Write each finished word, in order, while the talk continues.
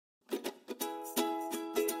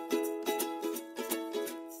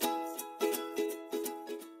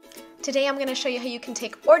Today I'm going to show you how you can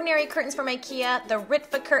take ordinary curtains from IKEA, the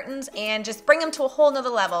Ritva curtains, and just bring them to a whole nother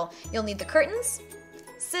level. You'll need the curtains,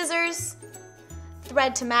 scissors,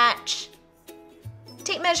 thread to match.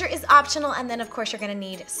 Tape measure is optional, and then of course you're going to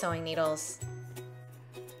need sewing needles.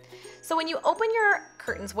 So when you open your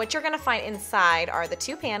curtains, what you're going to find inside are the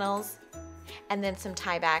two panels and then some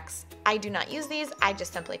tie backs. I do not use these, I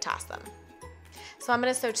just simply toss them. So I'm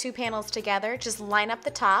going to sew two panels together. Just line up the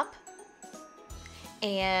top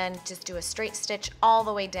and just do a straight stitch all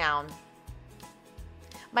the way down.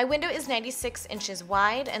 My window is 96 inches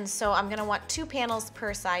wide, and so I'm going to want two panels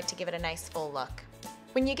per side to give it a nice full look.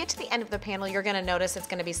 When you get to the end of the panel, you're going to notice it's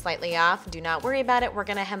going to be slightly off. Do not worry about it, we're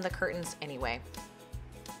going to hem the curtains anyway.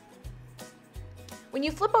 When you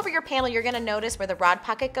flip over your panel, you're going to notice where the rod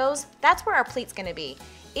pocket goes. That's where our pleat's going to be.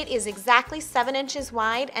 It is exactly 7 inches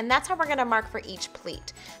wide, and that's how we're going to mark for each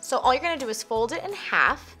pleat. So all you're going to do is fold it in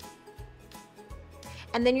half,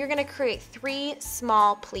 and then you're going to create 3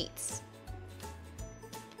 small pleats.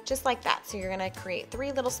 Just like that. So you're going to create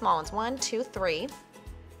 3 little small ones. 1, 2, 3.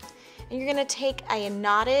 And you're going to take a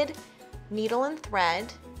knotted needle and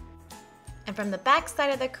thread, and from the back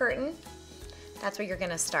side of the curtain, that's where you're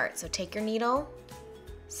going to start. So take your needle,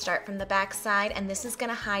 start from the back side, and this is going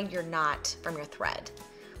to hide your knot from your thread.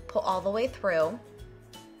 Pull all the way through,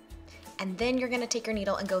 and then you're going to take your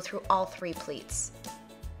needle and go through all 3 pleats.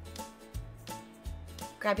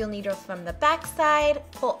 Grab your needle from the back side,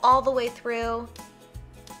 pull all the way through,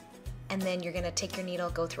 and then you're going to take your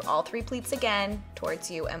needle, go through all 3 pleats again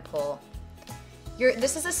towards you and pull.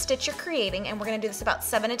 This is a stitch you're creating, and we're going to do this about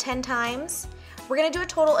 7 to 10 times. We're going to do a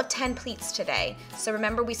total of 10 pleats today. So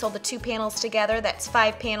remember, we sewed the 2 panels together. That's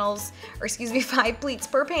 5 pleats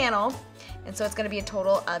per panel. And so it's going to be a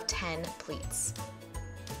total of 10 pleats.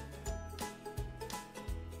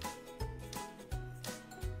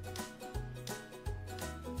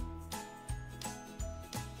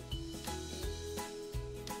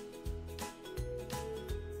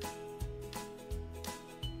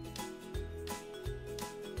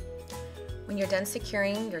 When you're done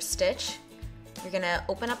securing your stitch, you're going to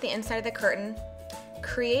open up the inside of the curtain,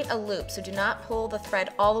 create a loop. So do not pull the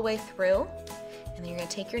thread all the way through, and then you're going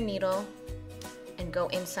to take your needle and go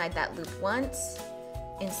inside that loop once,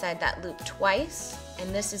 inside that loop twice,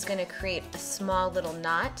 and this is going to create a small little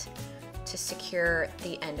knot to secure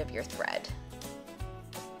the end of your thread.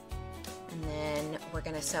 And then we're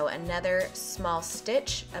going to sew another small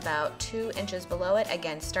stitch about 2 inches below it,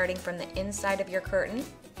 again starting from the inside of your curtain.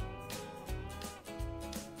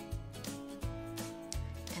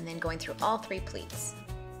 And then going through all 3 pleats.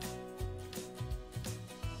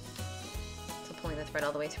 So pulling the thread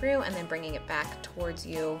all the way through and then bringing it back towards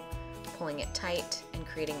you, pulling it tight and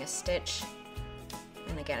creating a stitch.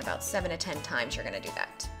 And again, about 7 to 10 times you're going to do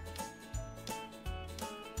that.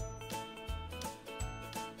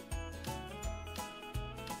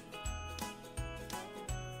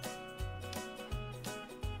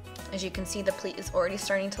 As you can see, the pleat is already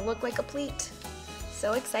starting to look like a pleat.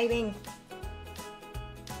 So exciting!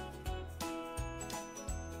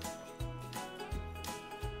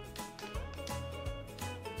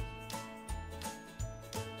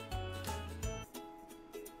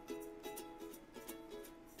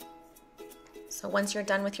 So once you're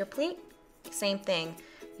done with your pleat, same thing.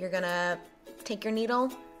 You're gonna take your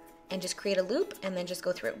needle and just create a loop, and then just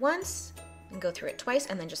go through it once and go through it twice,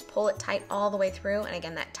 and then just pull it tight all the way through, and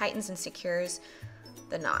again that tightens and secures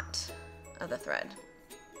the knot of the thread.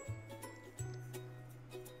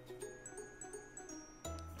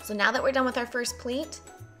 So now that we're done with our first pleat,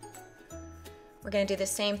 we're gonna do the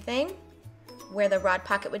same thing where the rod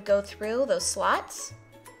pocket would go through those slots,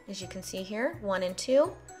 as you can see here, 1 and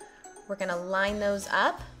 2. We're going to line those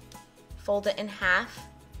up, fold it in half,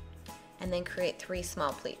 and then create 3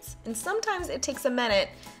 small pleats. And sometimes it takes a minute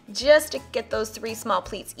just to get those 3 small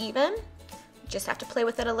pleats even. You just have to play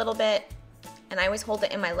with it a little bit. And I always hold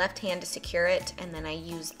it in my left hand to secure it, and then I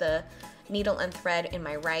use the needle and thread in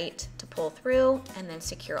my right to pull through and then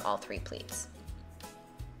secure all 3 pleats.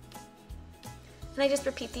 And I just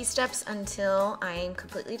repeat these steps until I'm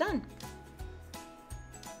completely done.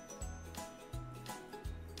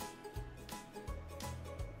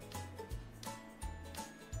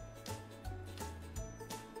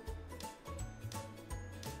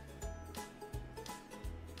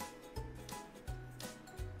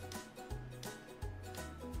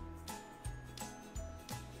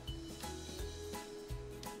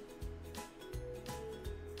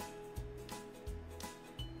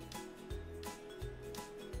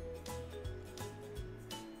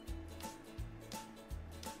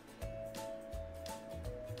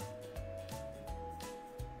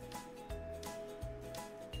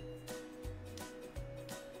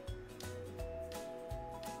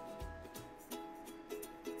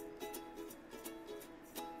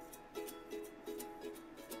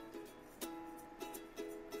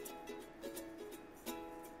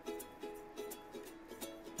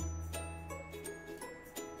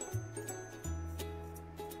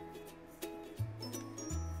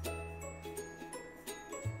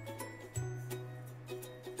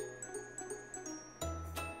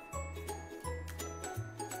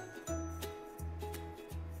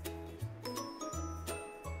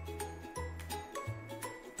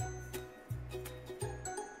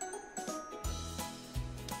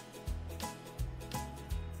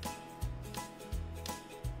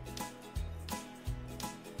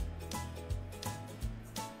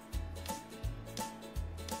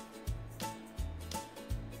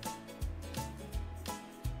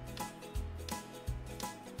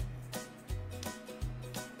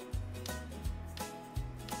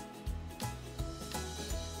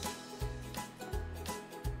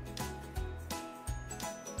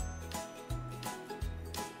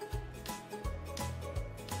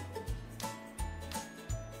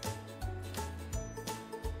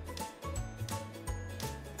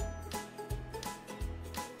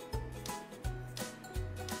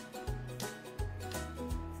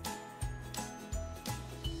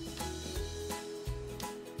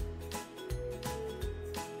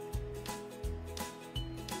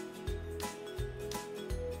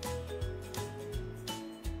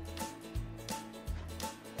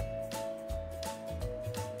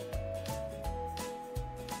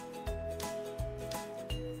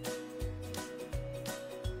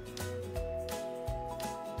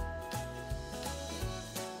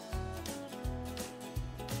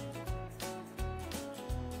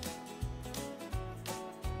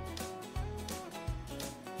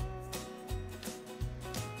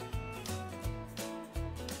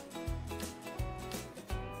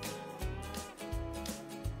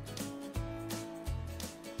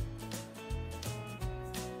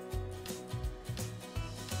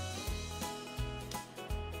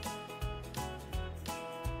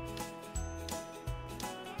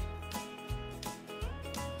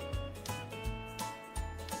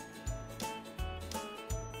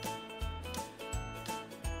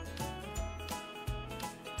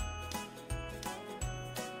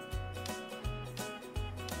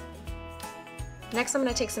 Next I'm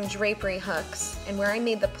going to take some drapery hooks, and where I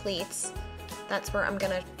made the pleats, that's where I'm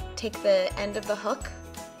going to take the end of the hook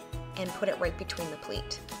and put it right between the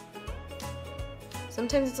pleat.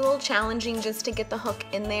 Sometimes it's a little challenging just to get the hook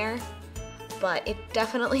in there, but it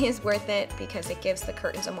definitely is worth it because it gives the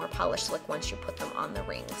curtains a more polished look once you put them on the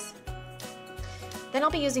rings. Then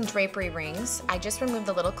I'll be using drapery rings. I just removed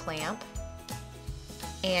the little clamp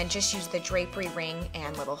and just use the drapery ring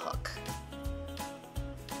and little hook.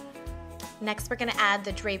 Next we're going to add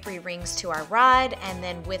the drapery rings to our rod, and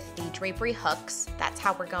then with the drapery hooks, that's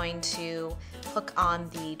how we're going to hook on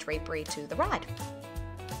the drapery to the rod.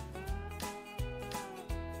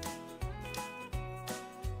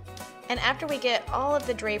 And after we get all of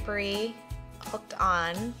the drapery hooked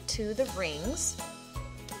on to the rings,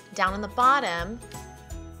 down on the bottom,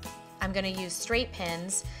 I'm going to use straight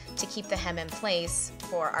pins to keep the hem in place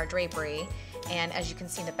for our drapery. And as you can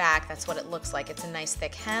see in the back, that's what it looks like. It's a nice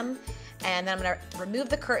thick hem. And then I'm going to remove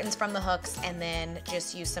the curtains from the hooks and then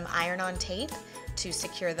just use some iron-on tape to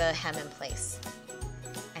secure the hem in place.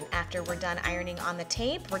 And after we're done ironing on the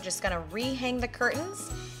tape, we're just going to rehang the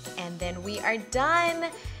curtains, and then we are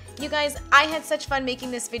done. You guys, I had such fun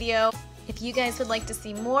making this video. If you guys would like to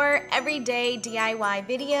see more everyday DIY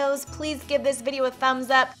videos, please give this video a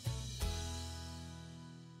thumbs up.